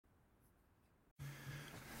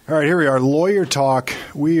All right, here we are. Lawyer Talk.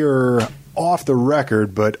 We are off the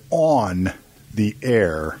record, but on the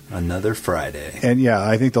air. Another Friday. And yeah,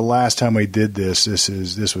 I think the last time we did this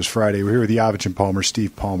was Friday. We're here with Yavich and Palmer,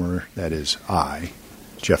 Steve Palmer. That is I,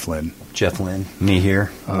 Jeff Lynn. Jeff Lynn, me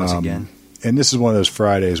here once again. And this is one of those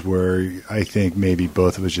Fridays where I think maybe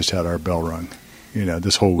both of us just had our bell rung. You know,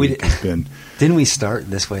 this whole week has been... Didn't we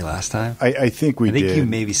start this way last time? I think we did. I think you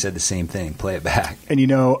maybe said the same thing. Play it back. And, you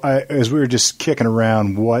know, as we were just kicking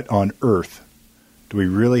around, what on earth do we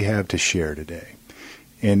really have to share today?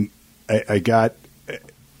 And I got,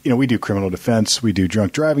 you know, we do criminal defense. We do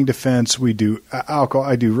drunk driving defense. We do alcohol.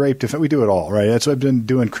 I do rape defense. We do it all, right? That's what I've been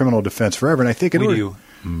doing criminal defense forever. And I think... We do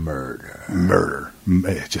murder. Murder.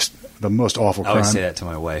 Just the most awful crime. I always say that to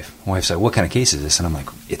my wife. My wife's like, what kind of case is this? And I'm like,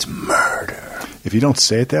 it's murder. If you don't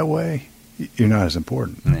say it that way, you're not as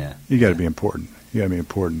important. Yeah. You got to be important. You got to be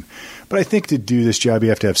important. But I think to do this job, you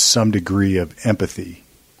have to have some degree of empathy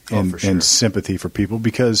and sympathy for people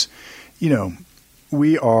because, you know,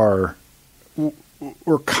 we're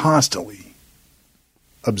constantly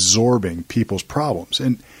absorbing people's problems.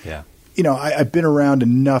 And, you know, I've been around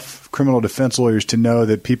enough criminal defense lawyers to know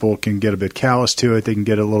that people can get a bit callous to it. They can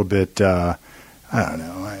get a little bit, I don't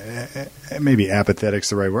know, maybe apathetic's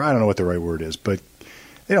the right word. I don't know what the right word is, but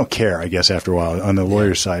they don't care, I guess, after a while on the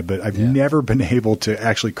lawyer's side. But I've never been able to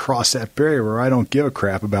actually cross that barrier where I don't give a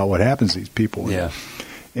crap about what happens to these people. Yeah.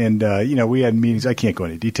 And, you know, we had meetings. I can't go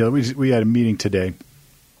into detail. We had a meeting today.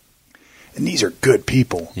 And these are good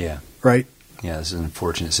people. Yeah. Right? Yeah, this is an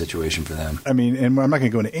unfortunate situation for them. I mean, and I'm not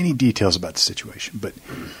going to go into any details about the situation, but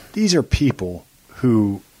these are people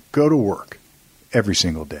who go to work every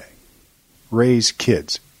single day, raise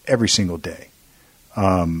kids every single day,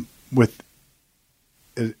 with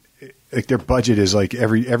like their budget is like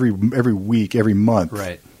every week, every month.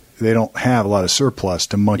 Right. They don't have a lot of surplus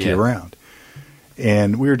to monkey around.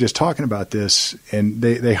 And we were just talking about this, and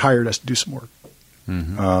they hired us to do some work.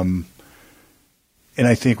 Mm-hmm. And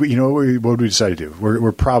I think, you know, what we decided to do?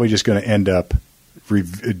 We're probably just going to end up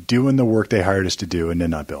doing the work they hired us to do and then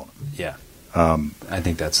not billing them. Yeah. I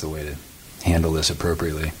think that's the way to handle this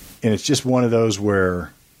appropriately. And it's just one of those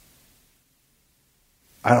where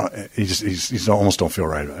you almost don't feel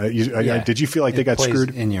right about it. Did you feel like they got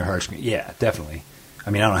screwed? In your heart? Yeah, definitely. I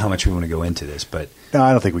mean, I don't know how much we want to go into this, but no,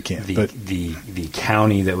 I don't think we can. The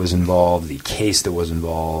county that was involved, the case that was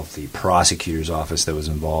involved, the prosecutor's office that was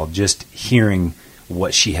involved, just hearing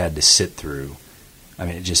what she had to sit through. I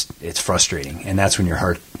mean, it's frustrating, and that's when your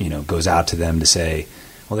heart, you know, goes out to them to say,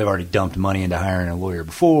 well, they've already dumped money into hiring a lawyer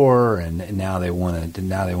before, and now they want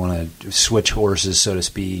to switch horses, so to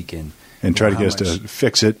speak, and try to get us to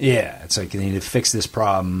fix it. Yeah, it's like they need to fix this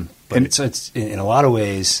problem, but it's in a lot of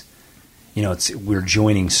ways, you know, we're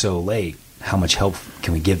joining so late. How much help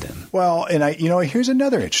can we give them? Well, and here's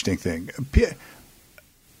another interesting thing.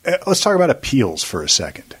 Let's talk about appeals for a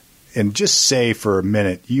second, and just say for a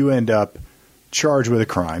minute you end up charged with a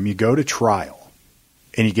crime, you go to trial,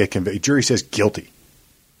 and you get convicted. Jury says guilty,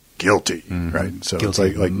 right? So guilty,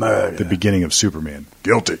 it's like murder. The beginning of Superman.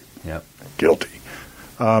 Guilty. Yep. Guilty.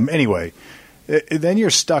 Anyway, then you're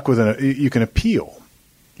stuck with you can appeal,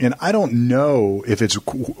 and I don't know if it's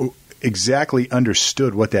exactly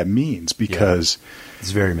understood what that means because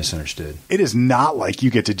it's very misunderstood. It is not like you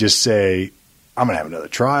get to just say, I'm going to have another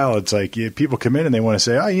trial. It's like people come in and they want to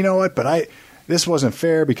say, oh, you know what, but this wasn't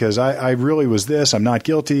fair because I really was this. I'm not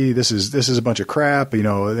guilty. This is a bunch of crap, you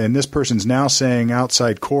know, and this person's now saying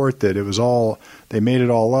outside court that it was all, they made it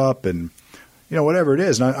all up and, you know, whatever it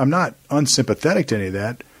is. And I'm not unsympathetic to any of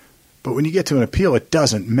that, but when you get to an appeal, it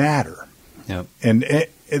doesn't matter. Yep. And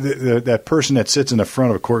that person that sits in the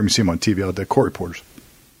front of a court, you see them on TV, the court reporters,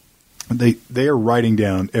 they are writing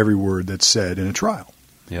down every word that's said in a trial.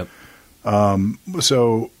 Yep.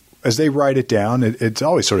 So as they write it down, it's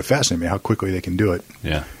always sort of fascinating me how quickly they can do it.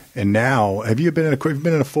 Yeah. And now, have you been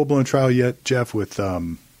in a full blown trial yet, Jeff? With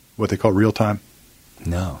what they call real time?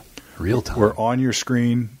 No, real time. Where on your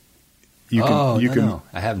screen. No.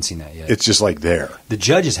 I haven't seen that yet. It's just like there. The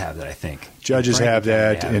judges have that, I think. Judges have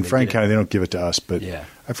that. In Frank County, they don't give it to us. But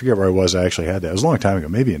I forget where I was. I actually had that. It was a long time ago.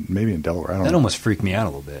 Maybe in Delaware. I don't know. That almost freaked me out a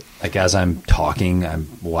little bit. Like as I'm talking, I'm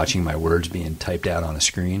watching my words being typed out on a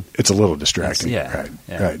screen. It's a little distracting.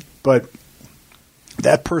 Right. But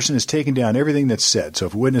that person is taking down everything that's said. So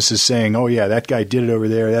if a witness is saying, oh, yeah, that guy did it over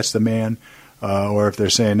there, that's the man. Or if they're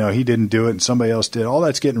saying, no, he didn't do it and somebody else did, all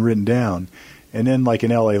that's getting written down. And then like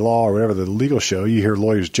in L.A. Law or whatever, the legal show, you hear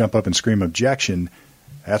lawyers jump up and scream objection.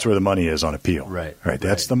 That's where the money is on appeal. Right.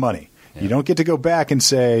 That's the money. Yeah. You don't get to go back and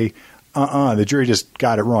say, the jury just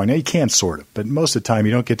got it wrong. Now, you can sort of, but most of the time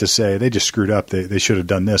you don't get to say they just screwed up. They should have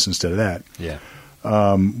done this instead of that. Yeah.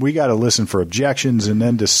 We got to listen for objections and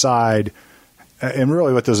then decide. And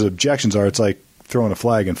really what those objections are, it's like throwing a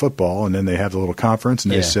flag in football, and then they have the little conference,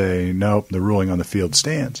 and they say, nope, the ruling on the field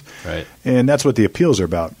stands. Right. And that's what the appeals are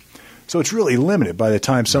about. So it's really limited by the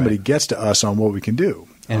time somebody gets to us on what we can do.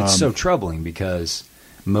 And it's so troubling because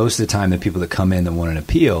most of the time the people that come in that want an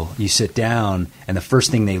appeal, you sit down and the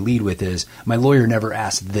first thing they lead with is, my lawyer never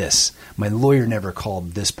asked this. My lawyer never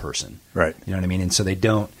called this person. Right. You know what I mean? And so they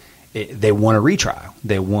want a retrial.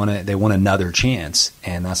 They want another chance.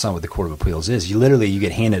 And that's not what the Court of Appeals is. You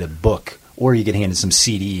get handed a book or you get handed some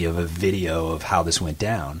CD of a video of how this went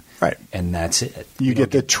down. Right. And that's it. You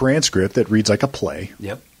get the transcript that reads like a play.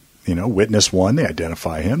 Yep. Witness one, they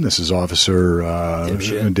identify him. This is Officer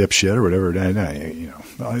Dipshit or whatever.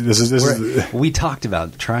 We talked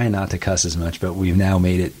about trying not to cuss as much, but we've now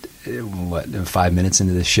made it 5 minutes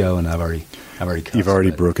into this show, and I've already cussed. You've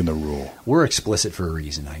already broken the rule. We're explicit for a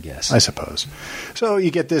reason, I guess. I suppose. So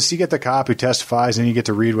you get the cop who testifies, and you get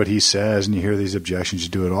to read what he says, and you hear these objections. You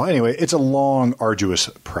do it all. Anyway, it's a long, arduous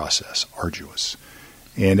process.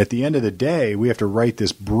 And at the end of the day, we have to write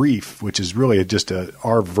this brief, which is really just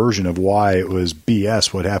our version of why it was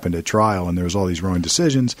BS what happened at trial, and there was all these wrong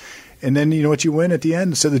decisions. And then you know what you win at the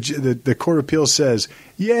end? So the Court of Appeals says,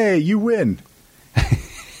 yay, you win.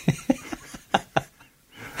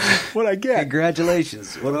 What I get?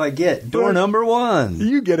 Congratulations. What do I get? Door number 1.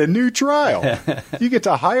 You get a new trial. You get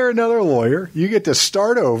to hire another lawyer. You get to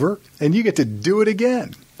start over, and you get to do it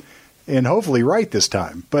again, and hopefully right this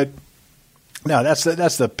time. But no, that's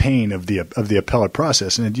the pain of the appellate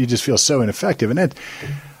process, and you just feel so ineffective. And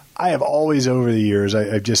I have always over the years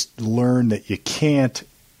I've just learned that you can't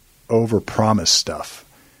overpromise stuff.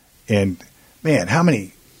 And man, how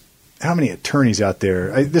many attorneys out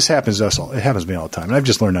there? This happens to us all. It happens to me all the time, and I've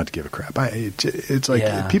just learned not to give a crap. It's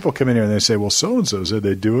like people come in here and they say, "Well, so and so said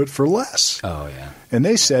they'd do it for less." Oh yeah, and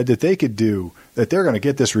they said that they could do that. They're going to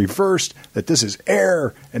get this reversed. That this is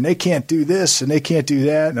error, and they can't do this and they can't do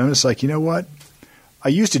that. And I'm just like, you know what? I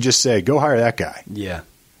used to just say, "Go hire that guy." Yeah.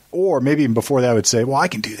 Or maybe even before that, I would say, "Well, I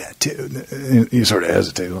can do that too." And you sort of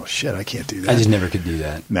hesitate. "Oh shit, I can't do that." I just never could do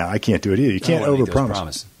that. No, I can't do it either. You can't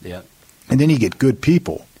overpromise. Yeah. And then you get good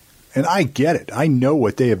people. And I get it. I know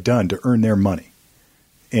what they have done to earn their money.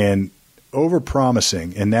 And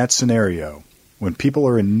overpromising in that scenario, when people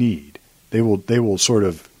are in need, they will sort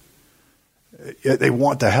of they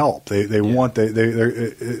want the help. They want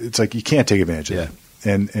it's like you can't take advantage of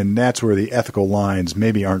it. And that's where the ethical lines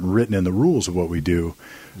maybe aren't written in the rules of what we do.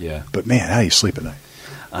 Yeah. But man, how do you sleep at night?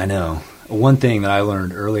 I know. One thing that I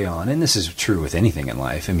learned early on, and this is true with anything in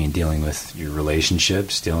life, I mean, dealing with your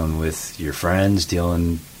relationships, dealing with your friends,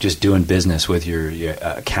 just doing business with your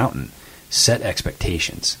accountant, set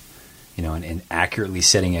expectations, and accurately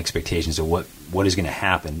setting expectations of what is going to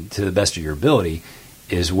happen to the best of your ability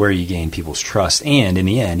is where you gain people's trust. And in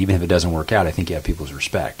the end, even if it doesn't work out, I think you have people's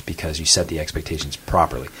respect because you set the expectations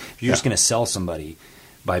properly. If you're just going to sell somebody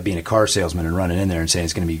by being a car salesman and running in there and saying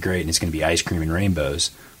it's going to be great and it's going to be ice cream and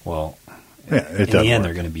rainbows, well, in the end,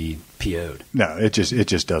 they're going to be PO'd. No, it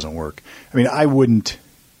just doesn't work. I mean, I wouldn't.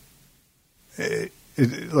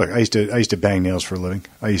 Look, I used to bang nails for a living.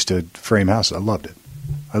 I used to frame houses. I loved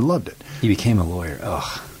it. You became a lawyer.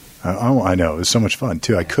 Ugh. I know. It was so much fun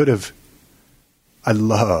too. I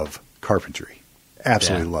love carpentry.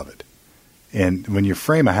 Absolutely love it. And when you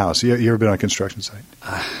frame a house, you ever been on a construction site?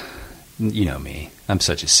 You know me. I'm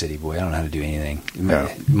such a city boy. I don't know how to do anything.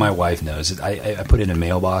 My wife knows it. I put in a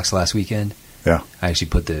mailbox last weekend. Yeah. I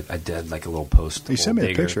actually I did like a little post. You sent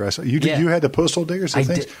me a picture. I saw you. You had the postal diggers and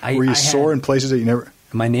things. Were you sore in places that you never?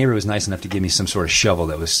 My neighbor was nice enough to give me some sort of shovel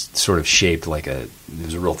that was sort of shaped like it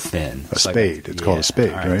was real thin. A spade. It's called a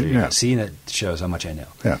spade, right? Yeah. See, that shows how much I know.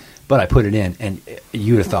 Yeah. But I put it in, and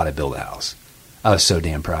you would have thought I built a house. I was so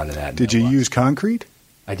damn proud of that. Did you use concrete?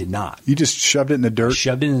 I did not. You just shoved it in the dirt? I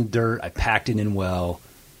shoved it in the dirt. I packed it in well.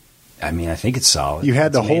 I mean, I think it's solid. You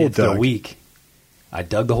had the hole dug. For a week. I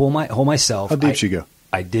dug the hole myself. How deep did you go?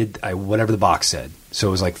 I did whatever the box said. So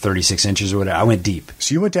it was like 36 inches or whatever. I went deep.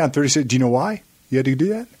 So you went down 36. Do you know why you had to do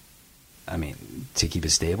that? I mean, to keep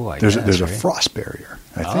it stable, I guess. There's right? a frost barrier.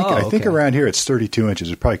 I think around here it's 32 inches.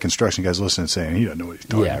 There's probably construction guys listening saying he doesn't know what he's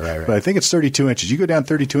talking about. Right. But I think it's 32 inches. You go down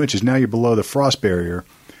 32 inches, now you're below the frost barrier,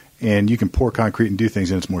 and you can pour concrete and do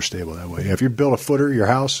things, and it's more stable that way. If you build a footer, your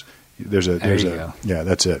house, there you go. Yeah,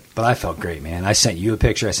 that's it. But I felt great, man. I sent you a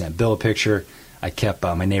picture. I sent Bill a picture. I kept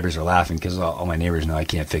my neighbors are laughing because all my neighbors know I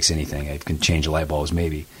can't fix anything. I can change the light bulbs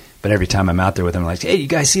maybe. But every time I'm out there with them, I'm like, hey, you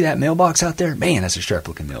guys see that mailbox out there? Man, that's a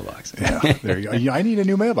sharp-looking mailbox. Yeah, there you go. I need a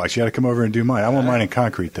new mailbox. You got to come over and do mine. I want mine in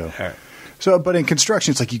concrete, though. Right. So, but in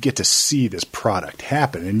construction, it's like you get to see this product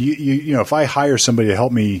happen. And you know, if I hire somebody to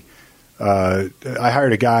help me, I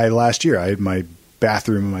hired a guy last year. I had my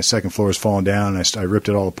bathroom on my second floor was falling down, and I ripped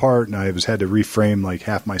it all apart, and I had to reframe like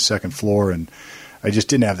half my second floor, and I just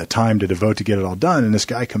didn't have the time to devote to get it all done. And this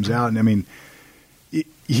guy comes out, and I mean,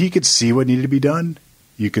 he could see what needed to be done.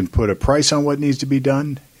 You can put a price on what needs to be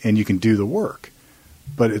done, and you can do the work.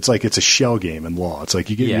 But it's like it's a shell game in law. It's like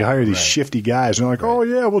you hire these shifty guys, and they're like, "Oh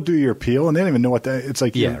yeah, we'll do your appeal," and they don't even know what that. It's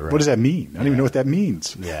like, what does that mean? I don't even know what that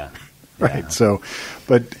means. Yeah, right. Yeah. So,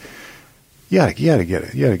 but you gotta get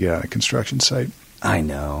it. You gotta get on a construction site. I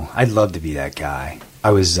know. I'd love to be that guy.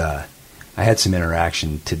 I had some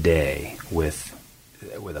interaction today with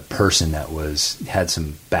a person that had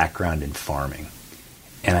some background in farming,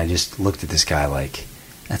 and I just looked at this guy like,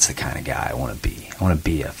 that's the kind of guy I want to be. I want to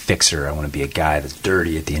be a fixer. I want to be a guy that's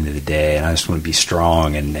dirty at the end of the day, and I just want to be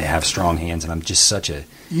strong and have strong hands. And I'm just look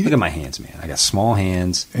at my hands, man. I got small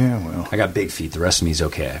hands. Yeah, well, I got big feet. The rest of me is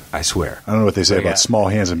okay. I swear. I don't know what they say about small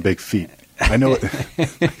hands and big feet. I know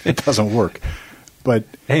it doesn't work. But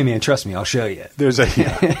hey, man, trust me, I'll show you. There's a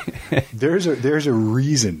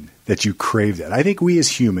reason that you crave that. I think we as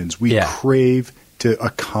humans, we crave to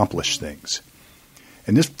accomplish things.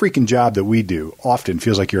 And this freaking job that we do often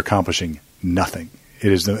feels like you're accomplishing nothing.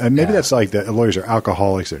 It is, and maybe that's like the lawyers are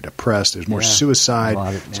alcoholics, they're depressed, there's more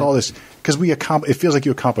suicide. It's all this because it feels like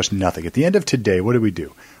you accomplish nothing. At the end of today, what did we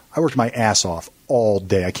do? I worked my ass off all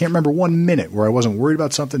day. I can't remember 1 minute where I wasn't worried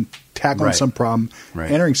about something, tackling some problem,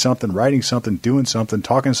 entering something, writing something, doing something,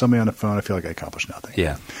 talking to somebody on the phone. I feel like I accomplished nothing.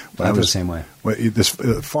 Yeah, I was the same way.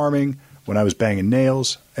 Farming, when I was banging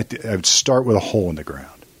nails, I would start with a hole in the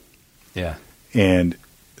ground. Yeah. And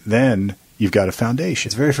then you've got a foundation.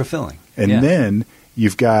 It's very fulfilling. And then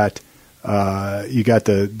you've got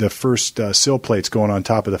the first sill plates going on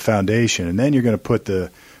top of the foundation, and then you're going to put the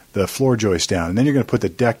floor joist down, and then you're going to put the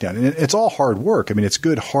deck down. And it's all hard work. I mean, it's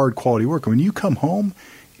good, hard quality work. And when you come home,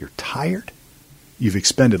 you're tired. You've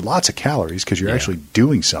expended lots of calories because you're actually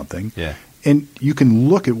doing something. Yeah. And you can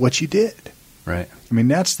look at what you did. Right. I mean,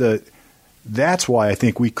 that's why I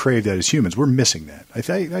think we crave that as humans. We're missing that. I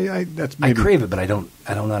crave it, but I don't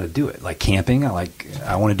know how to do it. Like camping, I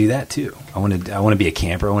want to do that too. I want to be a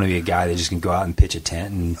camper. I want to be a guy that just can go out and pitch a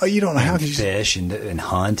tent and you don't know how to fish and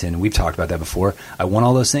hunt. And we've talked about that before. I want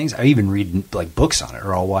all those things. I even read like books on it,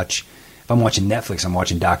 or I'll watch. If I'm watching Netflix, I'm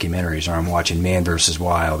watching documentaries, or I'm watching Man vs.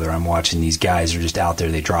 Wild, or I'm watching these guys who are just out there.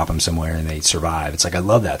 They drop them somewhere and they survive. It's like I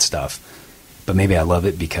love that stuff, but maybe I love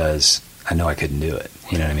it because I know I couldn't do it.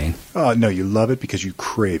 You know what I mean? Oh, no, you love it because you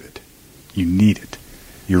crave it. You need it.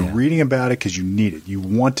 You're reading about it because you need it. You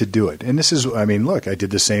want to do it. And this is, I mean, look, I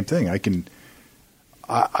did the same thing. I could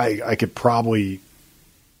probably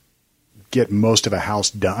get most of a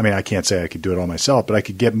house done. I mean, I can't say I could do it all myself, but I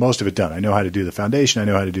could get most of it done. I know how to do the foundation. I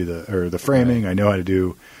know how to do the framing. Right. I know how to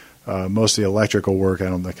do most of the electrical work. I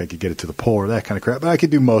don't think I could get it to the pole or that kind of crap, but I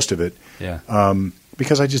could do most of it. Yeah.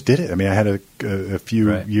 Because I just did it. I mean, I had a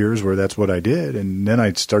few years where that's what I did, and then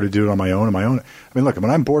I started to do it on my own. I mean, look, when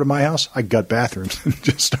I'm bored of my house, I gut bathrooms and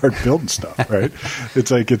just start building stuff, right? It's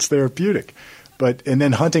like it's therapeutic. And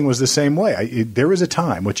then hunting was the same way. There was a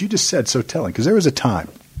time, what you just said so telling, because there was a time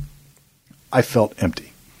I felt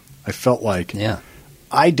empty. I felt like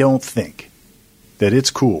I don't think that it's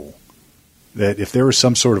cool that if there was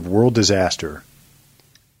some sort of world disaster,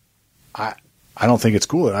 I don't think it's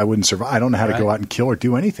cool that I wouldn't survive. I don't know how to go out and kill or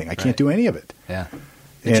do anything. I can't do any of it. Yeah.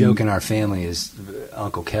 The joke in our family is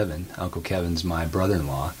Uncle Kevin. Uncle Kevin's my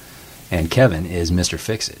brother-in-law, and Kevin is Mr.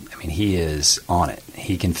 Fix-It. I mean, he is on it.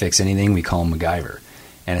 He can fix anything. We call him MacGyver.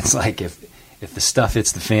 And it's like if the stuff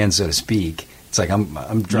hits the fan, so to speak, it's like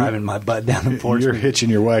I'm driving my butt down the porch. You're hitching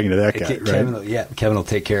your wagon to that guy, right? Kevin will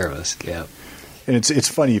take care of us. Yeah. And it's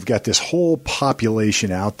funny. You've got this whole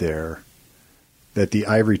population out there that the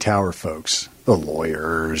ivory tower folks, the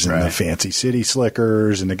lawyers and the fancy city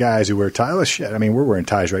slickers and the guys who wear ties. Oh, shit. I mean, we're wearing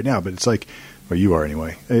ties right now, but it's like, well, you are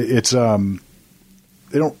anyway. It's they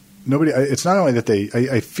don't. Nobody. It's not only that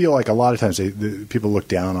I feel like a lot of times people look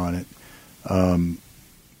down on it,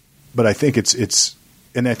 but I think it's,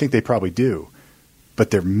 and I think they probably do,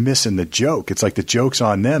 but they're missing the joke. It's like the joke's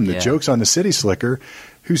on them. The joke's on the city slicker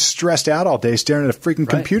who's stressed out all day staring at a freaking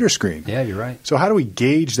computer screen. Yeah, you're right. So how do we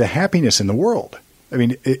gauge the happiness in the world? I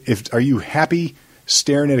mean, are you happy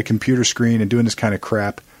staring at a computer screen and doing this kind of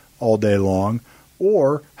crap all day long?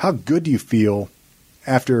 Or how good do you feel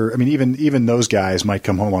after – I mean, even those guys might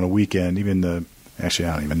come home on a weekend, actually,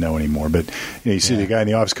 I don't even know anymore. But you see the guy in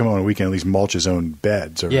the office come home on a weekend, at least mulch his own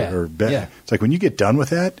beds or bed. Yeah. It's like when you get done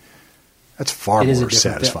with that, That's far more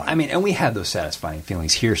satisfying. I mean, and we have those satisfying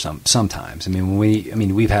feelings here sometimes. I mean,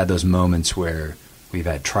 we've had those moments where we've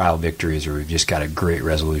had trial victories or we've just got a great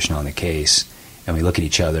resolution on the case, and we look at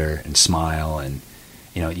each other and smile, and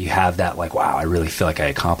you have that like, wow, I really feel like I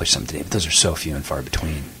accomplished something today. But those are so few and far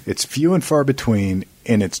between. It's few and far between,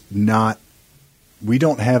 and it's not. We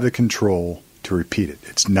don't have the control to repeat it.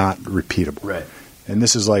 It's not repeatable. Right. And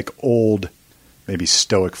this is like old, maybe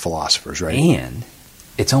Stoic philosophers, right? And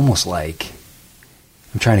it's almost like,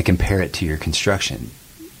 I'm trying to compare it to your construction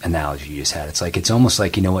analogy you just had. It's almost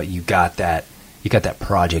like, you know what, you got that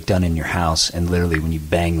project done in your house, and literally when you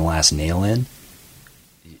bang the last nail in,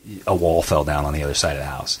 a wall fell down on the other side of the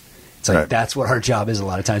house. It's like, That's what our job is a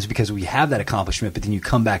lot of times, because we have that accomplishment, but then you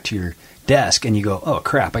come back to your desk and you go, oh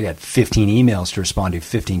crap, I got 15 emails to respond to,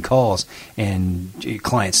 15 calls, and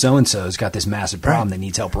client so-and-so's got this massive problem that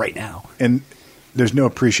needs help right now. And there's no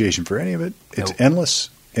appreciation for any of it. It's endless,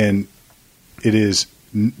 and it is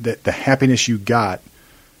that the happiness you got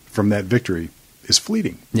from that victory is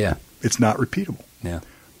fleeting. Yeah. It's not repeatable. Yeah.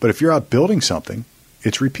 But if you're out building something,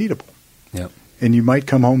 it's repeatable. Yep. And you might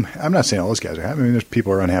come home. I'm not saying all those guys are happy. I mean, there's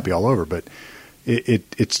people who are unhappy all over, but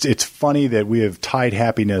it's funny that we have tied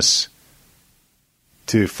happiness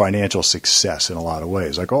to financial success in a lot of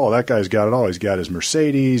ways. Like, oh, that guy's got it all. He's got his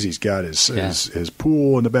Mercedes. He's got his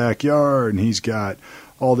pool in the backyard, and he's got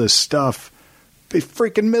all this stuff. He's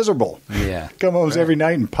freaking miserable. Yeah. Come home every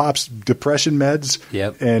night and pops depression meds.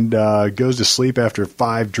 Yep. And goes to sleep after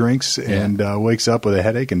 5 drinks and wakes up with a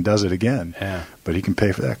headache and does it again. Yeah. But he can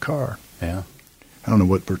pay for that car. Yeah. I don't know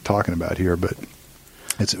what we're talking about here, but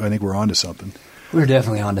I think we're onto something. We're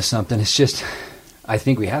definitely onto something. It's just, I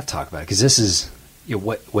think we have to talk about it, because this is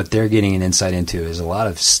what they're getting an insight into is a lot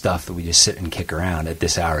of stuff that we just sit and kick around at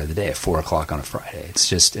this hour of the day at 4:00 on a Friday. It's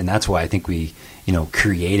just, and that's why I think we,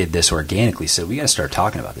 created this organically. So we got to start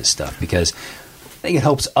talking about this stuff, because I think it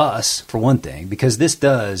helps us, for one thing, because this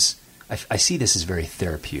does, I see this as very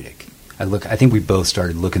therapeutic. I think we both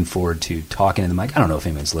started looking forward to talking to the mic. I don't know if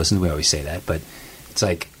anyone's listened. We always say that, but it's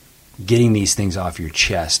like getting these things off your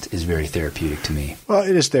chest is very therapeutic to me. Well,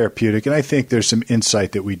 it is therapeutic, and I think there's some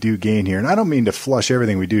insight that we do gain here. And I don't mean to flush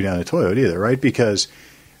everything we do down the toilet either, right? Because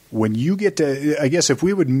when you get to, I guess if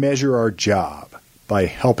we would measure our job by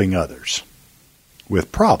helping others with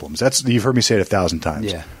problems, you've heard me say it 1,000 times.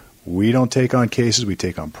 Yeah. We don't take on cases. We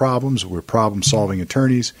take on problems. We're problem-solving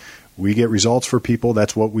attorneys. We get results for people.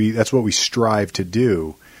 That's what we strive to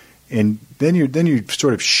do. And then you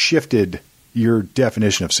sort of shifted your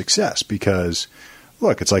definition of success, because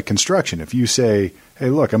look, it's like construction. If you say, hey,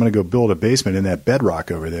 look, I'm going to go build a basement in that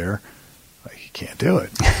bedrock over there, you can't do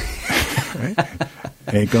it. Right?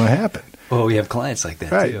 Ain't going to happen. Well, we have clients like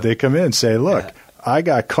that right. too. They come in and say, look, I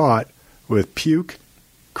got caught with puke,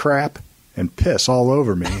 crap, and piss all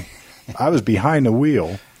over me. I was behind the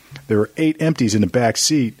wheel. There were 8 empties in the back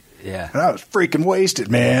seat. Yeah. And I was freaking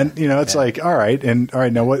wasted, man. It's like, all right,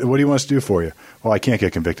 now what do you want us to do for you? Well, I can't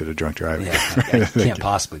get convicted of drunk driving. Yeah, I can't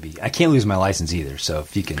possibly be. I can't lose my license either, so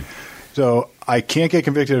if you can. So I can't get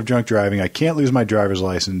convicted of drunk driving. I can't lose my driver's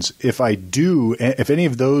license. If I do, if any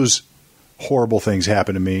of those horrible things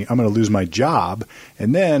happen to me, I'm going to lose my job,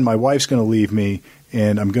 and then my wife's going to leave me,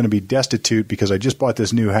 and I'm going to be destitute because I just bought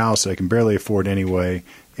this new house that I can barely afford anyway,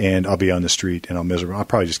 and I'll be on the street, and I'll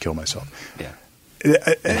probably just kill myself. Yeah.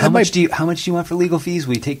 How much do you want for legal fees?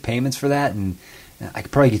 We take payments for that, and I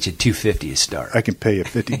could probably get you $250 to start. I can pay you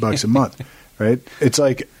 $50 a month, right? It's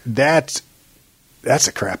like that's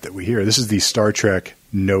the crap that we hear. This is the Star Trek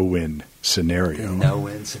no-win scenario.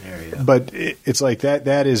 No-win scenario. But it's like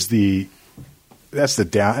that's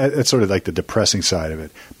sort of like the depressing side of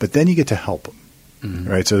it. But then you get to help them,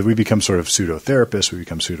 right? So we become sort of pseudo-therapists, we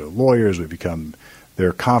become pseudo-lawyers, we become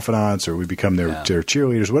their confidants, or we become their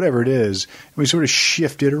cheerleaders, whatever it is. And we sort of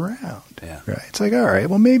shift it around. Yeah. Right? It's like, all right,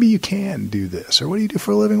 well, maybe you can do this. Or what do you do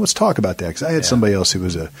for a living? Let's talk about that. Because I had somebody else who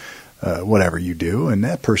was whatever you do, and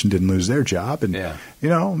that person didn't lose their job. And,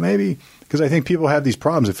 maybe because I think people have these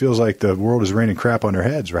problems. It feels like the world is raining crap on their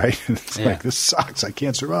heads, right? It's like, this sucks. I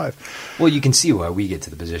can't survive. Well, you can see why we get to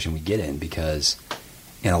the position we get in, because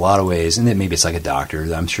in a lot of ways, and then maybe it's like a doctor.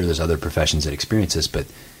 I'm sure there's other professions that experience this, but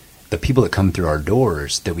the people that come through our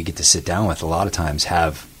doors that we get to sit down with a lot of times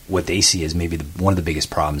have what they see as maybe one of the biggest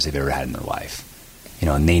problems they've ever had in their life.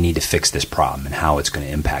 And they need to fix this problem, and how it's going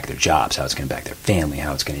to impact their jobs, how it's going to impact their family,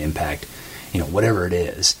 how it's going to impact, whatever it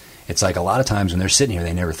is. It's like a lot of times when they're sitting here,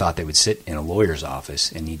 they never thought they would sit in a lawyer's office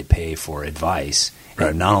and need to pay for advice.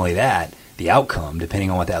 Right. And not only that, the outcome, depending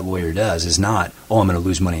on what that lawyer does, is not, I'm going to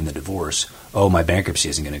lose money in the divorce. My bankruptcy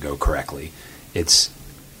isn't going to go correctly.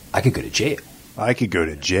 I could go to jail. I could go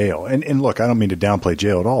to jail. And look, I don't mean to downplay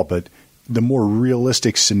jail at all, but the more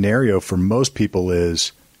realistic scenario for most people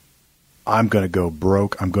is, I'm going to go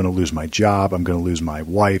broke. I'm going to lose my job. I'm going to lose my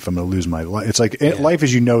wife. I'm going to lose my life. It's like life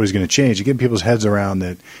as you know is going to change. You get people's heads around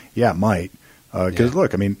that, it might. Because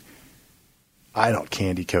look, I mean, I don't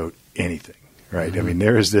candy coat anything, right? I mean,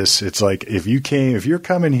 there is this. It's like if you're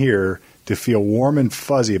coming here to feel warm and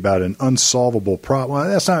fuzzy about an unsolvable problem, well,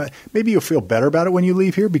 that's not. Maybe you'll feel better about it when you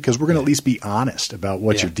leave here because we're going to at least be honest about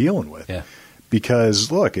what you're dealing with. Yeah.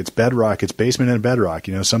 Because look, it's bedrock. It's basement and bedrock.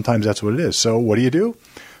 Sometimes that's what it is. So what do?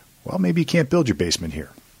 Well, maybe you can't build your basement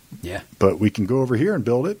here. Yeah. But we can go over here and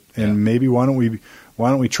build it, and maybe why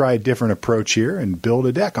don't we try a different approach here and build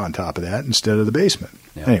a deck on top of that instead of the basement?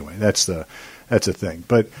 Yeah. Anyway, that's the thing.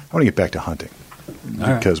 But I want to get back to hunting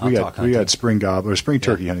because we got spring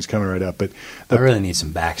turkey hunting's coming right up. But I really need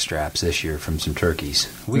some back straps this year from some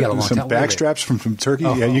turkeys. We got a long time. Back straps from turkey.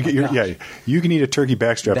 Oh, you can eat a turkey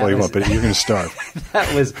backstrap all you want, but you're going to starve.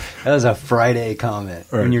 that was a Friday comment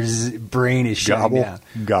when your brain is shutting down.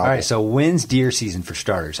 Gobble. All right, so when's deer season for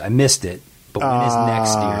starters? I missed it, but when is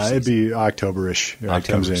next deer season? It'd be October-ish.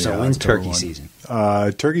 October. So when's turkey season?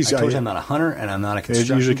 Turkey's. I told you I'm not a hunter and I'm not a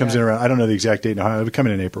construction It usually comes guy. in around. I don't know the exact date. It'll come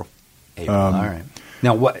in April. All right.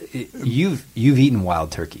 Now, what you've eaten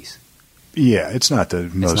wild turkeys? Yeah, it's not the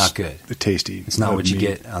most. It's not good. Tasty. It's not what you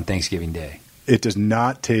get on Thanksgiving Day. It does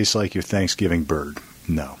not taste like your Thanksgiving bird.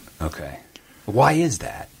 No. Okay. Why is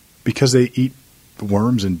that? Because they eat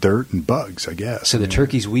worms and dirt and bugs, I guess. So the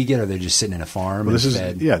turkeys we get, are they just sitting in a farm? Well, this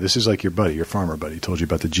is like your farmer buddy told you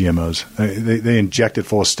about the GMOs. They inject it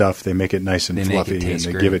full of stuff. They make it nice and fluffy, and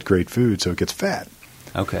they give it great food, so it gets fat.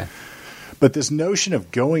 Okay. But this notion of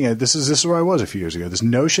going, this is where I was a few years ago. This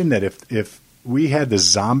notion that if we had the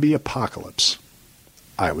zombie apocalypse,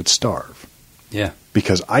 I would starve. Yeah.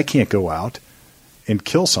 Because I can't go out and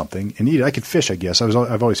kill something and eat it. I could fish, I guess.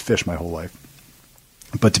 I've always fished my whole life.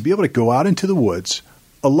 But to be able to go out into the woods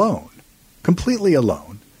alone, completely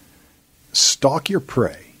alone, stalk your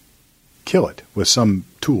prey, kill it with some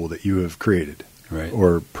tool that you have created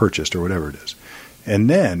or purchased or whatever it is, and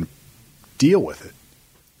then deal with it,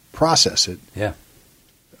 process it,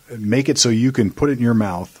 make it so you can put it in your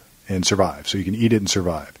mouth and survive, so you can eat it and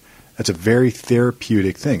survive. That's a very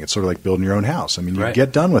therapeutic thing. It's sort of like building your own house. I mean, you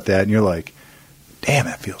get done with that and you're like, damn,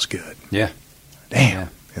 that feels good. Yeah. Damn. Yeah.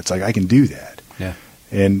 It's like I can do that. Yeah.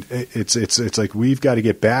 And it's like we've got to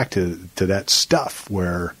get back to that stuff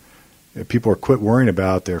where people are quit worrying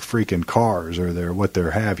about their freaking cars or what they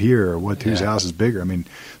have here or whose house is bigger. I mean,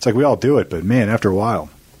 it's like we all do it, but man, after a while,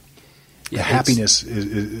 the happiness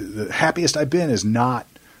is the happiest I've been is not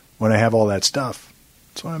when I have all that stuff.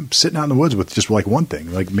 It's when I'm sitting out in the woods with just like one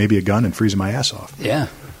thing, like maybe a gun and freezing my ass off. Yeah,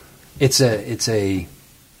 it's a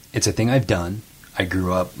thing I've done. I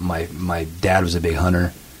grew up. My dad was a big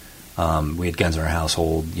hunter. We had guns in our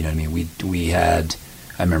household. You know what I mean? We had.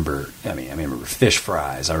 I remember fish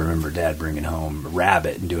fries. I remember Dad bringing home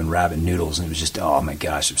rabbit and doing rabbit noodles, and it was just, oh my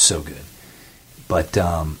gosh, it was so good. But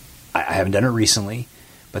I haven't done it recently.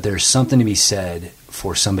 But there's something to be said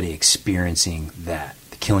for somebody experiencing that,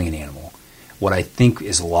 killing an animal. What I think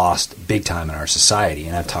is lost big time in our society,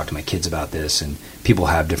 and I've talked to my kids about this, and people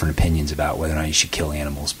have different opinions about whether or not you should kill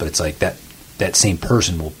animals. But it's like that same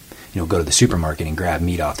person will, go to the supermarket and grab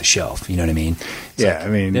meat off the shelf. You know what I mean? I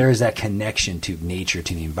mean, there is that connection to nature,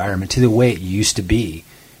 to the environment, to the way it used to be,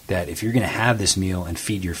 that if you're going to have this meal and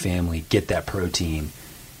feed your family, get that protein,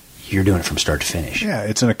 you're doing it from start to finish. Yeah,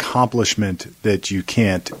 it's an accomplishment that you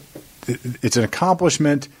can't – it's an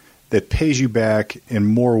accomplishment that pays you back in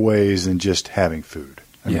more ways than just having food.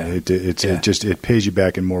 I mean, it pays you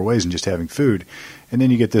back in more ways than just having food. And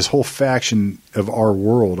then you get this whole faction of our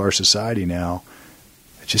world, our society now,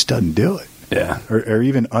 that just doesn't do it. Yeah. Or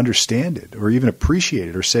even understand it or even appreciate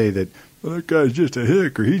it or say that, well, that guy's just a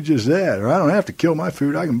hick or he's just that or I don't have to kill my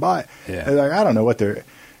food, I can buy it. Yeah. Like, I don't know what they're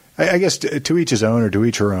 – I guess to each his own or to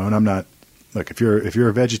each her own. I'm not – look, if you're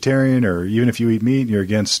a vegetarian or even if you eat meat and you're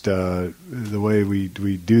against the way we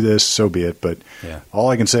do this, so be it. But all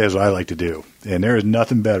I can say is what I like to do. And there is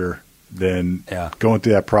nothing better than going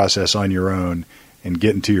through that process on your own and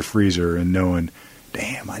getting to your freezer and knowing,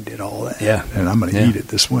 damn, I did all that. Yeah. And I'm going to eat it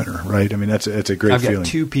this winter, right? I mean, that's a great feeling. I've got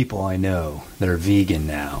 2 people I know that are vegan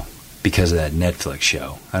now because of that Netflix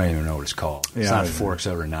show. I don't even know what it's called. It's not Forks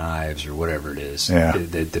Over Knives or whatever it is. Yeah.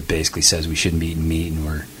 That basically says we shouldn't be eating meat and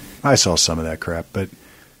we're... I saw some of that crap, but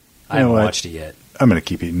I haven't watched it yet. I'm going to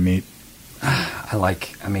keep eating meat. I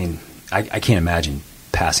can't imagine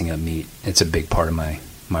passing up meat. It's a big part of my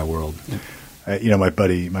world. My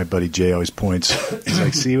buddy Jay always points. He's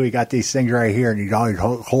like, see, we got these things right here, and he's always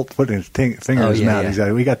putting his finger in his mouth. He's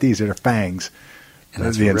like, we got these that are fangs. And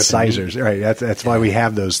that's the incisors, right? That's why we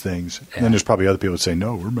have those things. Yeah. And then there's probably other people that say,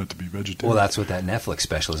 no, we're meant to be vegetarian. Well, that's what that Netflix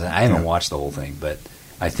special is. I haven't watched the whole thing, but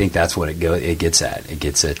I think that's what it gets at. It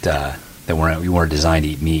gets at that we weren't designed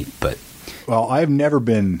to eat meat. But well, I've never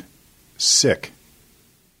been sick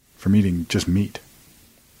from eating just meat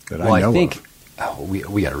that I know of. Oh,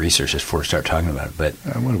 we got to research this before we start talking about it. But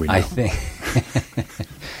what do we know? I think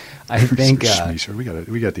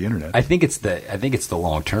we got the internet. I think it's the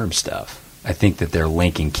long term stuff. I think that they're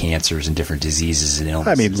linking cancers and different diseases and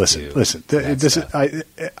illnesses. I mean, listen.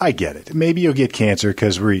 I get it. Maybe you'll get cancer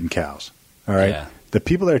because we're eating cows. All right. Yeah. The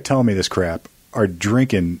people that are telling me this crap are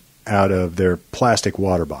drinking out of their plastic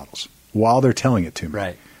water bottles while they're telling it to me.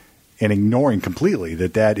 Right. And ignoring completely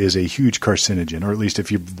that is a huge carcinogen, or at least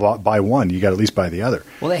if you buy one, you got to at least buy the other.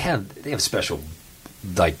 Well, they have special,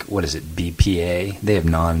 like, what is it, BPA? They have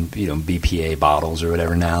BPA bottles or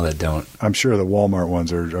whatever now that don't. I'm sure the Walmart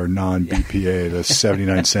ones are non-BPA. The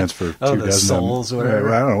 79 cents for 2 dozen Souls or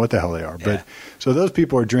whatever. I don't know what the hell they are. Yeah. But so those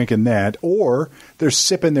people are drinking that, or they're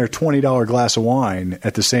sipping their $20 glass of wine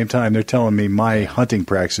at the same time they're telling me my hunting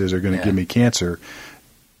practices are going to give me cancer.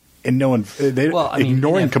 And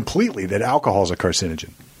ignoring completely that alcohol is a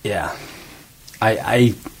carcinogen. Yeah.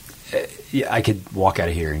 I could walk out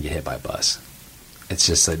of here and get hit by a bus. It's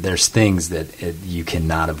just that there's things that you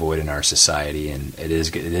cannot avoid in our society, and it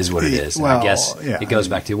is what it is. And I guess it goes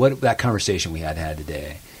back to that conversation we had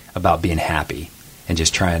today about being happy and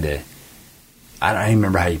just trying to. I don't even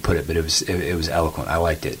remember how you put it, but it was eloquent. I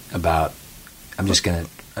liked it. About I'm just gonna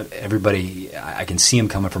everybody. I can see them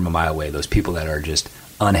coming from a mile away. Those people that are just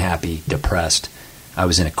unhappy, depressed. I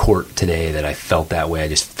was in a court today that I felt that way. I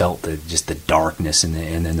just felt the darkness in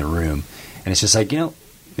the room, and it's just like,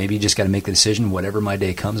 maybe you just got to make the decision. Whatever my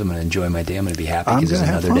day comes, I'm going to enjoy my day. I'm going to be happy because it's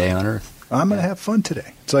another day on Earth. I'm going to have fun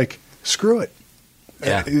today. It's like, screw it.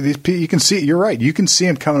 Yeah. You can see. You're right. You can see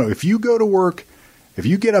them coming up. If you go to work, if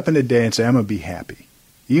you get up in the day and say, I'm going to be happy,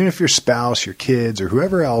 even if your spouse, your kids, or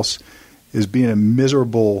whoever else is being a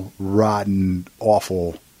miserable, rotten,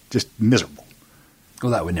 awful, just miserable.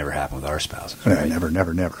 Well, that would never happen with our spouses. Right? Right?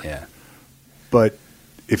 Never. Yeah. But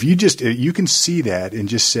if you can see that and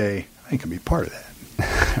just say, I can be part of that.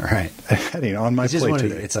 Right. That ain't on my plate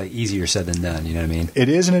today. It's like easier said than done. You know what I mean? It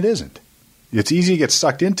is and it isn't. It's easy to get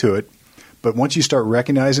sucked into it, but once you start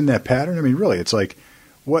recognizing that pattern, I mean, really, it's like,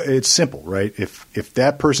 it's simple, right? If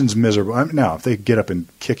that person's miserable, now if they get up and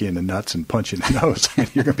kick you in the nuts and punch you in the nose,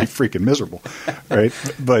 you're going to be freaking miserable, right?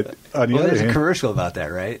 But on the other hand, there's a commercial about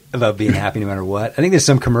that, right? About being happy no matter what. I think there's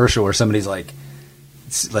some commercial where somebody's like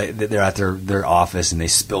they're at their office and they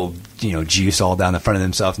spill juice all down the front of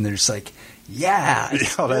themselves, and they're just like,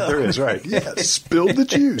 there is, right? Yeah, spill the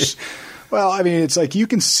juice. Well, I mean, it's like you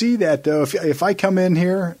can see that though. If I come in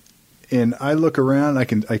here and I look around, I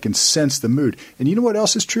can sense the mood. And you know what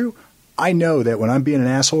else is true? I know that when I'm being an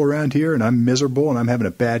asshole around here and I'm miserable and I'm having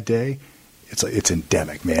a bad day, it's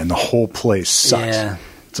endemic, man. The whole place sucks. Yeah.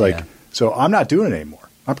 It's like, so I'm not doing it anymore.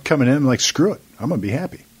 I'm coming in, I'm like, screw it. I'm going to be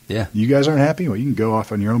happy. Yeah. You guys aren't happy? Well, you can go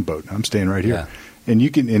off on your own boat. I'm staying right here. Yeah.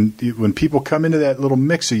 And when people come into that little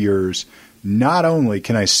mix of yours, not only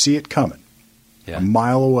can I see it coming a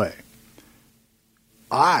mile away,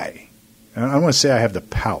 I don't want to say I have the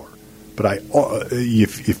power, but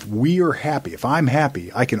if we are happy, if I'm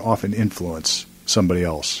happy, I can often influence somebody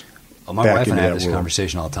else. Well, my wife and I have this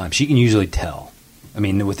conversation all the time. She can usually tell. I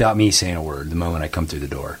mean, without me saying a word, the moment I come through the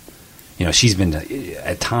door. She's been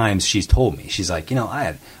at times. She's told me, she's like, I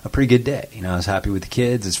had a pretty good day. I was happy with the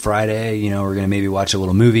kids. It's Friday. We're going to maybe watch a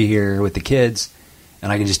little movie here with the kids,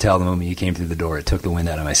 and I can just tell the moment you came through the door, it took the wind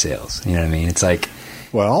out of my sails. You know what I mean? It's like.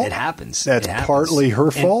 Well, it happens. That's partly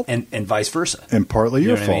her fault, and vice versa, and partly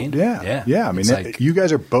your fault. I mean? Yeah. I mean, you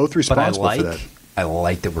guys are both responsible for that. I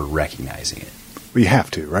like that we're recognizing it. We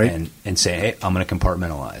have to, right? And say, hey, I'm going to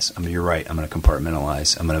compartmentalize. You're right. I'm going to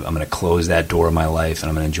compartmentalize. I'm going to close that door of my life, and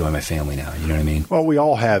I'm going to enjoy my family now. You know what I mean? Well, we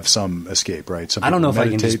all have some escape, right? I don't know if I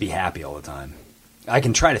can just be happy all the time. I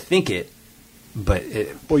can try to think it, but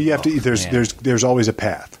you have to. There's always a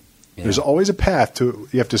path. Yeah. There's always a path to.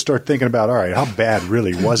 You have to start thinking about, all right, how bad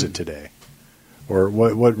really was it today, or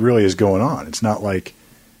what really is going on? It's not like.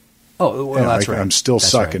 Oh, well, that's right. I'm still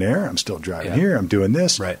sucking air. I'm still driving here. I'm doing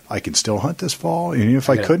this. Right. I can still hunt this fall. Even if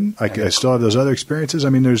I couldn't, I still have those other experiences. I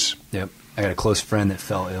mean, there's. Yep. I got a close friend that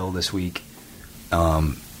fell ill this week,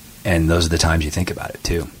 and those are the times you think about it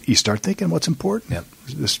too. You start thinking, what's important? Yep.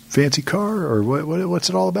 This fancy car, or what's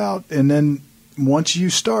it all about? And then once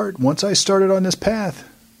I started on this path,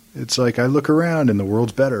 it's like I look around and the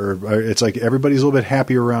world's better. It's like everybody's a little bit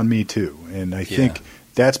happier around me too, and I think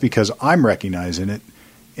that's because I'm recognizing it.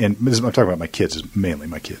 and I'm talking about my kids, is mainly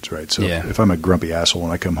my kids, right? So Yeah. if I'm a grumpy asshole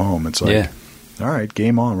when I come home, it's like, all right,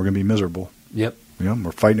 game on. We're going to be miserable. Yep. You know,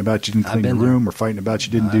 we're fighting about you didn't clean your been room. there. We're fighting about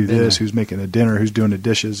you didn't I've do been this. there. Who's making the dinner? Who's doing the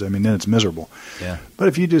dishes? I mean, then it's miserable. Yeah. But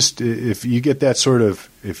if you get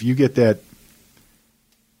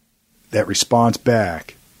that response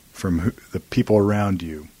back from the people around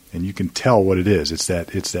you, and you can tell what it is, it's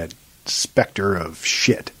that specter of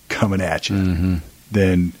shit coming at you, Mm-hmm.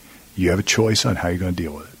 then you have a choice on how you're going to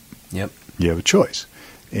deal with it. Yep. You have a choice.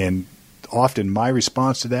 And often my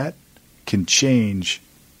response to that can change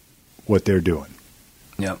what they're doing.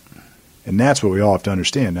 Yep. And that's what we all have to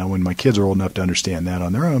understand. Now, when my kids are old enough to understand that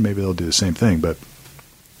on their own, maybe they'll do the same thing. But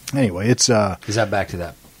anyway, it's Is that back to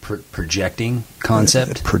that projecting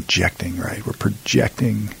concept? projecting, right? We're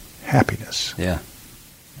projecting happiness. Yeah.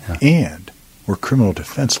 And we're criminal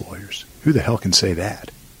defense lawyers. Who the hell can say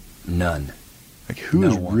that? None. Like, who No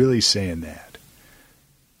is one. really saying that?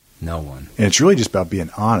 No one. And it's really just about being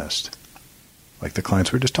honest. Like the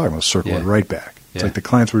clients we were just talking about, circle it Yeah. right back. It's Yeah. like the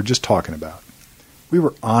clients we were just talking about. We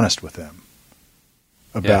were honest with them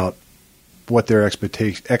about what their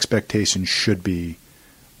expectations should be,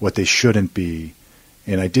 what they shouldn't be.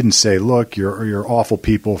 And I didn't say, look, you're awful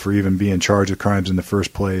people for even being charged with crimes in the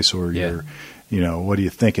first place, or Yeah. what do you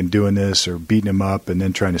think in doing this, or beating them up and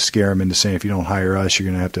then trying to scare them into saying, if you don't hire us, you're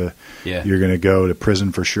going to have to, you're going to go to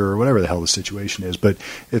prison for sure, or whatever the hell the situation is. But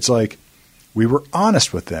it's like, we were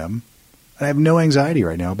honest with them. I have no anxiety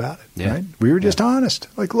right now about it. Yeah. Right? We were just honest.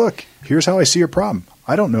 Like, look, here's how I see your problem.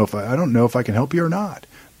 I don't know if I can help you or not,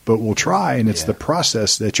 but we'll try. And it's the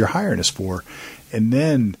process that you're hiring us for. And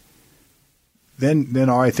then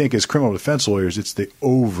I think as criminal defense lawyers, it's the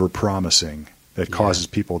over promising that causes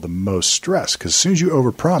people the most stress. Because as soon as you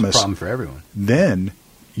overpromise, It's a problem for everyone. then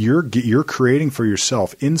you're creating for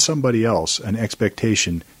yourself in somebody else an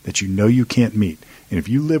expectation that you know you can't meet. And if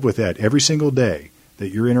you live with that every single day that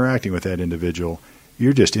you're interacting with that individual,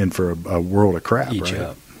 you're just in for a world of crap. Eat right? you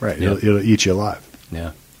up. Right. Yep. It'll eat you alive.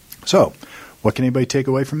 Yeah. So, what can anybody take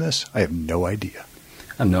away from this? I have no idea.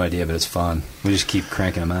 I have no idea, but it's fun. We just keep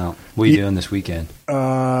cranking them out. What are you doing this weekend?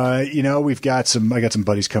 We've got I got some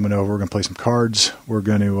buddies coming over. We're going to play some cards. We're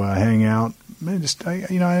going to hang out. I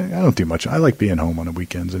don't do much. I like being home on the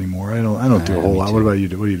weekends anymore. I don't do a whole lot. too. What about you?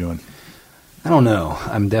 What are you doing? I don't know.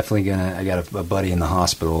 I'm definitely I got a buddy in the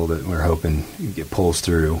hospital that we're hoping pulls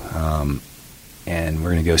through. And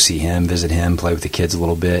we're going to go see him, visit him, play with the kids a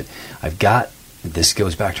little bit. This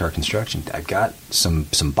goes back to our construction. I've got some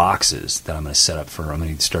boxes that I'm going to set up I'm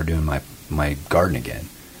going to start doing my garden again.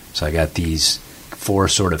 So I got these 4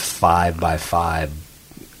 sort of 5x5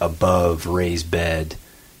 above raised bed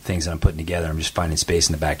things that I'm putting together. I'm just finding space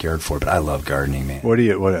in the backyard for it. But I love gardening, man. What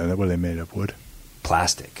are they made of? Wood?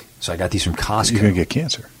 Plastic. So I got these from Costco. You're going to get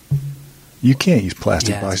cancer. You can't use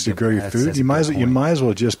plastic Yeah, boxes that's a to grow good- your that's- food. that's You a might good as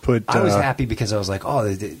well just put. I was happy because I was like,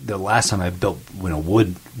 the last time I built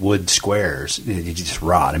wood squares, it just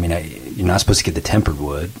rot. I mean, you're not supposed to get the tempered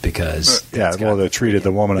wood because the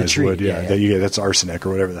womanized wood. That's arsenic or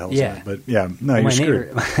whatever the hell. Yeah. But you're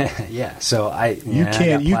screwed. Yeah, so You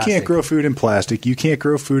can't grow food in plastic. You can't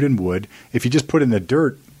grow food in wood. If you just put it in the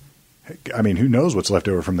dirt, I mean, who knows what's left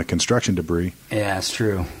over from the construction debris? Yeah, it's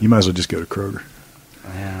true. You might as well just go to Kroger.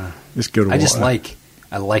 Yeah, Just go to.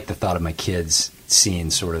 I like the thought of my kids seeing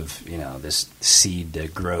sort of this seed to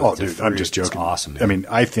grow. Oh, dude, I'm just joking. It's awesome. Man. I mean,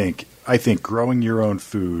 I think growing your own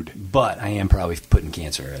food. But I am probably putting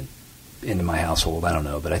cancer into my household. I don't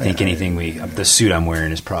know, but I think the suit I'm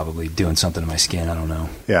wearing is probably doing something to my skin. I don't know.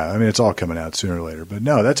 Yeah, I mean, it's all coming out sooner or later. But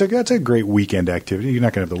no, that's a great weekend activity. You're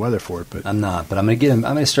not going to have the weather for it, but I'm not. But I'm going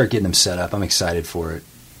to start getting them set up. I'm excited for it.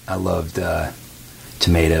 I loved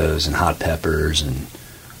tomatoes and hot peppers and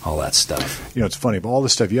all that stuff. It's funny. But all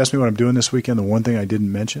this stuff, you asked me what I'm doing this weekend. The one thing I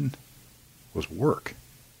didn't mention was work.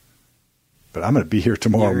 But I'm going to be here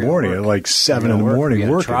tomorrow morning at like 7 in the morning working. We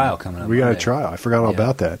got working. a trial coming up. We got a Monday. trial. I forgot all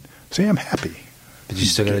about that. See, I'm happy. But you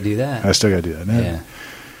still got to do that. I still got to do that. Yeah.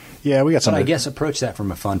 Yeah, we got some. But I guess approach that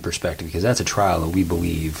from a fun perspective because that's a trial that we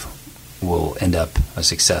believe will end up a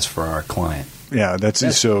success for our client. Yeah, that's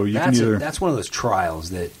so you can either. That's one of those trials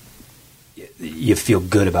that you feel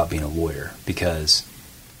good about being a lawyer because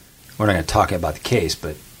we're not going to talk about the case,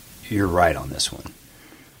 but you're right on this one.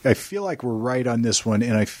 I feel like we're right on this one,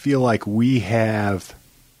 and I feel like we have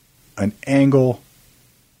an angle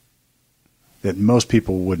that most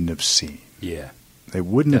people wouldn't have seen. Yeah, they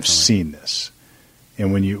wouldn't have seen this.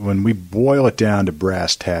 And when we boil it down to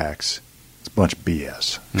brass tacks, it's a bunch of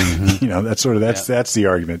BS. Mm-hmm. That's the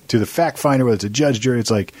argument to the fact finder. Whether it's a judge, jury, it's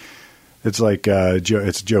like Joe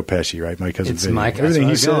Pesci, right? My cousin. It's Vinny. Mike. Everything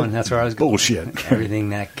he said, that's where I was going. Bullshit. Everything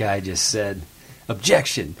that guy just said.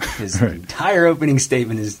 Objection. His entire opening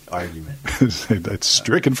statement is argument. That's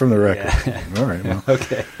stricken from the record. Yeah. All right. Well,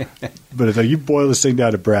 Okay. but if you boil this thing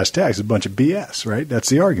down to brass tacks, it's a bunch of BS, right? That's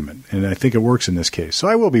the argument. And I think it works in this case. So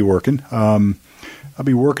I will be working. I'll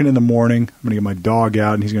be working in the morning. I'm going to get my dog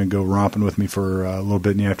out, and he's going to go romping with me for a little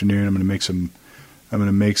bit in the afternoon. I'm going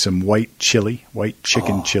to make some white chicken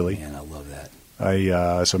chili. Man, I love that.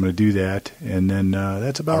 So I'm going to do that, and then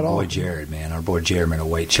that's about all. Our boy Jared made a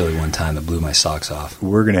white chili one time that blew my socks off.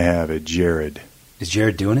 We're going to have it, Jared. Is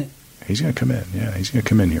Jared doing it? He's going to come in. Yeah, he's going to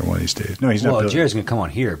come in here one of these days. No, he's not. Well, Jared's going to come on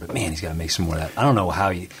here, but man, he's got to make some more of that. I don't know how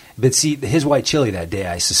he. But see, his white chili that day,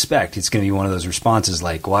 I suspect it's going to be one of those responses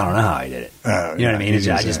like, "Well, I don't know how I did it." You know what I mean?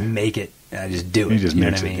 I just make it. I just do it. He just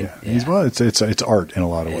makes it. Yeah. Well, it's art in a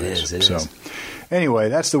lot of ways. It is. Anyway,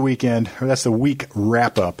 that's the weekend, or that's the week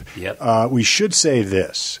wrap up. Yep. We should say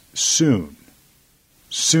this soon.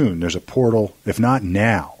 There's a portal. If not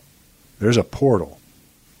now, there's a portal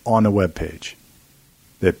on the webpage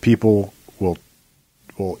that people will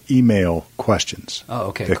email questions. Oh,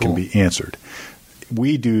 okay, that cool. can be answered.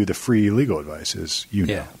 We do the free legal advice, as you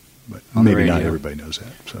know, but on maybe not everybody knows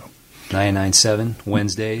that. So 997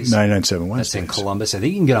 Wednesdays. 997 Wednesdays. That's in Columbus. I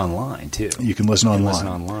think you can get online too. You can listen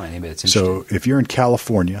online. Maybe it's interesting. So if you're in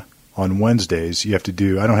California on Wednesdays, you have to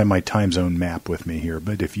do. I don't have my time zone map with me here,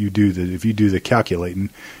 but if you do the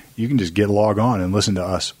calculating, you can just log on and listen to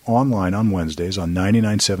us online on Wednesdays on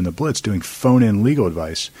 99.7 The Blitz doing phone-in legal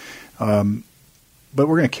advice. But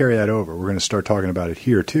we're going to carry that over. We're going to start talking about it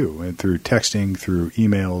here too, and through texting, through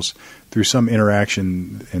emails, through some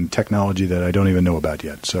interaction and technology that I don't even know about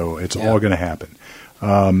yet. So it's all going to happen.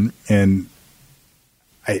 And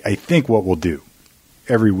I think what we'll do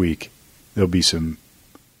every week, there'll be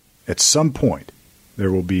at some point,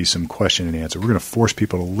 there will be some question and answer. We're going to force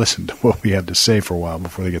people to listen to what we have to say for a while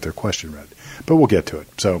before they get their question read. But we'll get to it.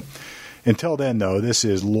 So until then, though, this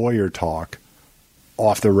is lawyer talk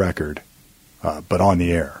off the record, but on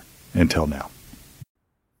the air. Until now.